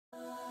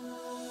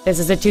This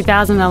is a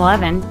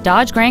 2011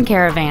 Dodge Grand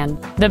Caravan,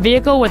 the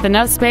vehicle with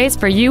enough space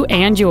for you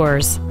and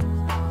yours.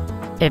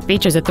 It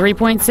features a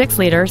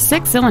 3.6-liter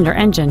six-cylinder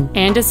engine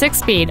and a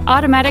 6-speed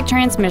automatic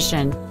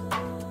transmission.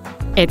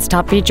 Its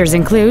top features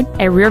include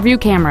a rear-view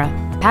camera,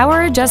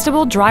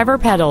 power-adjustable driver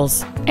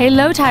pedals, a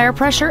low-tire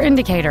pressure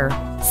indicator,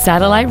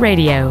 satellite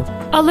radio,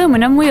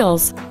 aluminum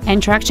wheels,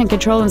 and traction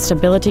control and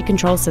stability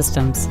control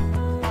systems.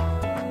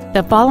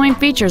 The following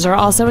features are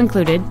also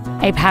included: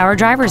 a power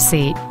driver's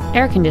seat,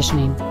 air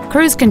conditioning,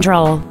 cruise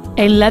control,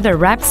 a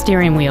leather-wrapped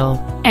steering wheel,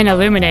 an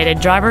illuminated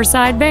driver's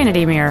side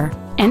vanity mirror,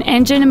 an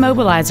engine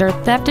immobilizer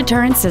theft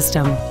deterrent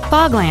system,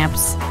 fog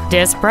lamps,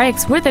 disc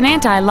brakes with an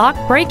anti-lock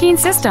braking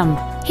system,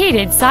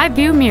 heated side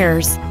view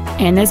mirrors,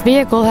 and this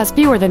vehicle has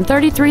fewer than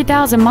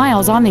 33,000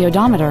 miles on the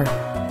odometer.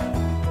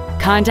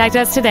 Contact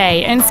us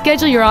today and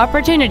schedule your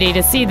opportunity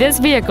to see this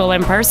vehicle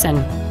in person.